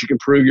principles that you can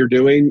prove you're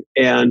doing,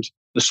 and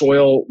the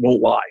soil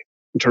won't lie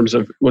in terms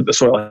of what the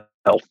soil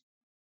health.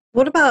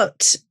 What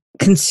about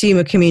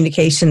consumer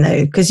communication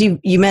though? Because you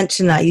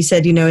mentioned that, you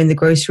said, in the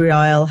grocery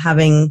aisle,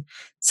 having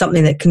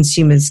something that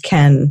consumers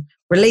can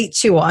relate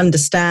to or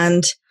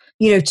understand.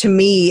 To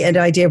me, an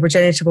idea of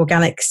regenerative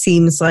organic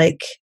seems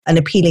like an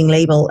appealing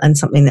label and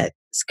something that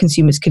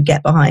consumers could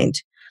get behind.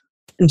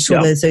 I'm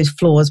sure there's those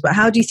flaws, but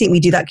how do you think we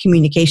do that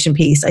communication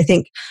piece? I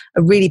think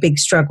a really big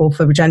struggle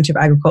for regenerative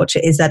agriculture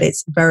is that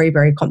it's very,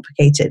 very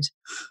complicated.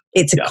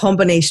 It's a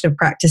combination of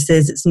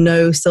practices. It's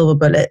no silver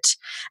bullet.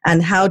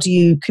 And how do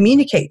you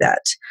communicate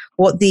that?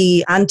 What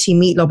the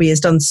anti-meat lobby has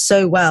done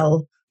so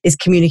well is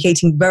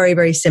communicating very,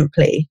 very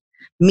simply.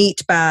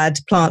 Meat bad,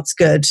 plants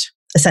good,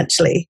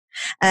 essentially.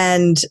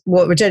 And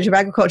what regenerative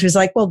agriculture is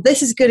like, well,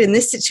 this is good in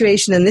this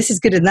situation and this is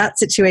good in that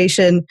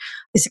situation.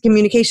 It's a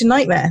communication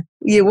nightmare.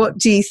 What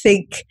do you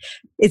think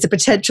is a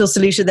potential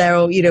solution there?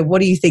 Or,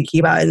 what are you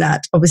thinking about in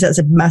that? Obviously, that's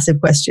a massive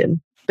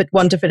question, but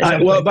one to finish.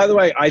 Well, by the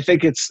way, I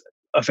think it's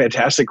a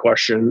fantastic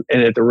question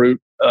and at the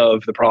root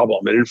of the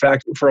problem. And in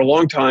fact, for a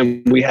long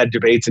time, we had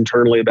debates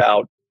internally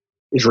about,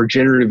 is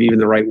regenerative even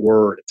the right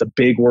word? It's a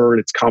big word.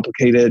 It's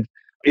complicated.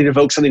 It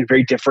evokes something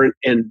very different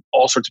in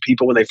all sorts of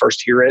people when they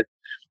first hear it.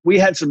 We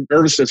had some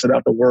nervousness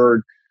about the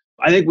word.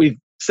 I think we've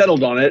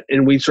settled on it,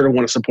 and we sort of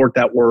want to support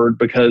that word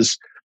because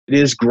it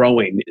is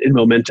growing in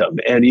momentum.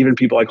 And even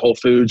people like Whole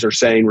Foods are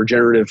saying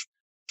regenerative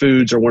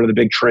foods are one of the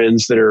big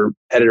trends that are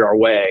headed our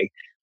way.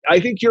 I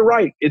think you're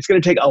right. It's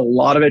going to take a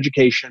lot of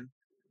education.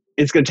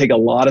 It's going to take a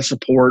lot of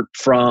support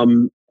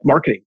from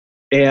marketing.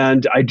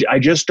 And I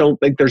just don't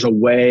think there's a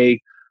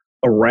way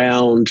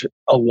around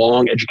a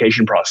long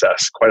education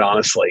process, quite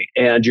honestly.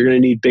 And you're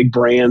going to need big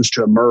brands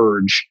to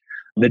emerge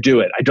that do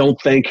it. I don't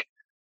think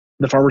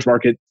the farmers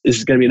market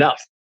is going to be enough.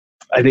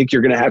 I think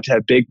you're going to have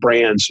big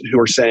brands who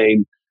are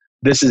saying,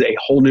 this is a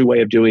whole new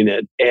way of doing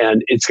it,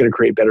 and it's going to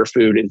create better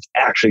food, and it's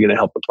actually going to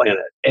help the planet.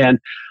 And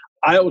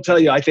I will tell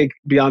you, I think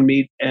Beyond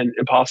Meat and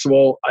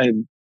Impossible,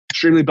 I'm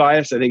extremely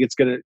biased. I think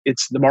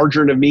it's the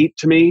margarine of meat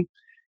to me.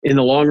 In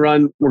the long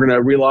run, we're going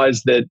to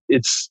realize that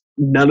it's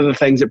none of the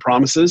things it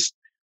promises.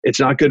 It's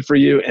not good for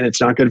you, and it's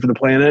not good for the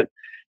planet.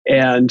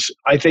 And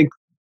I think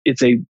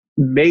it's a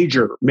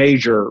major,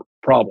 major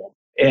problem.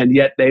 And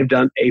yet they've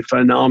done a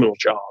phenomenal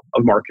job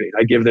of marketing.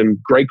 I give them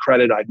great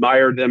credit. I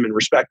admire them and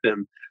respect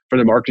them for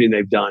the marketing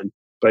they've done.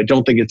 But I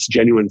don't think it's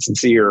genuine and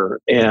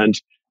sincere. And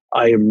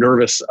I am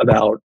nervous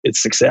about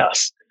its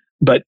success.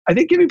 But I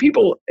think giving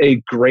people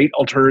a great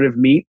alternative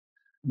meat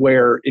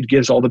where it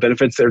gives all the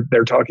benefits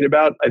they're talking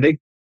about, I think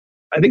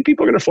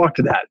people are going to flock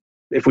to that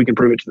if we can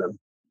prove it to them.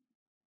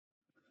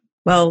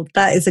 Well,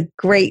 that is a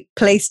great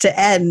place to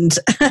end.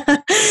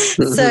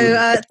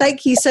 So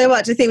thank you so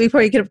much. I think we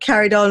probably could have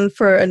carried on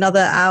for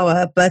another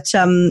hour, but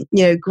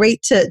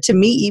great to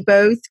meet you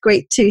both.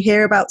 Great to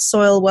hear about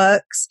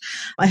SoilWorks.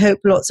 I hope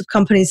lots of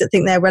companies that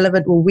think they're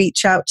relevant will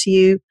reach out to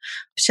you,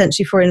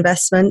 potentially for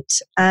investment.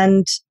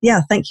 And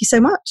thank you so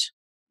much.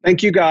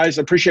 Thank you, guys.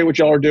 I appreciate what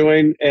y'all are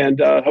doing, and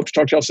hope to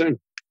talk to y'all soon.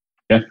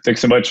 Yeah,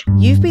 thanks so much.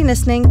 You've been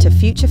listening to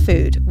Future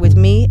Food with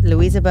me,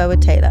 Louisa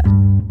Burwood-Taylor.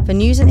 For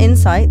news and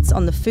insights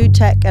on the food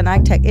tech and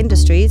ag tech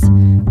industries,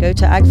 go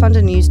to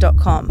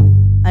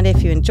agfundernews.com. And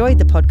if you enjoyed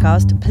the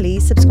podcast,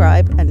 please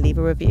subscribe and leave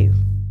a review.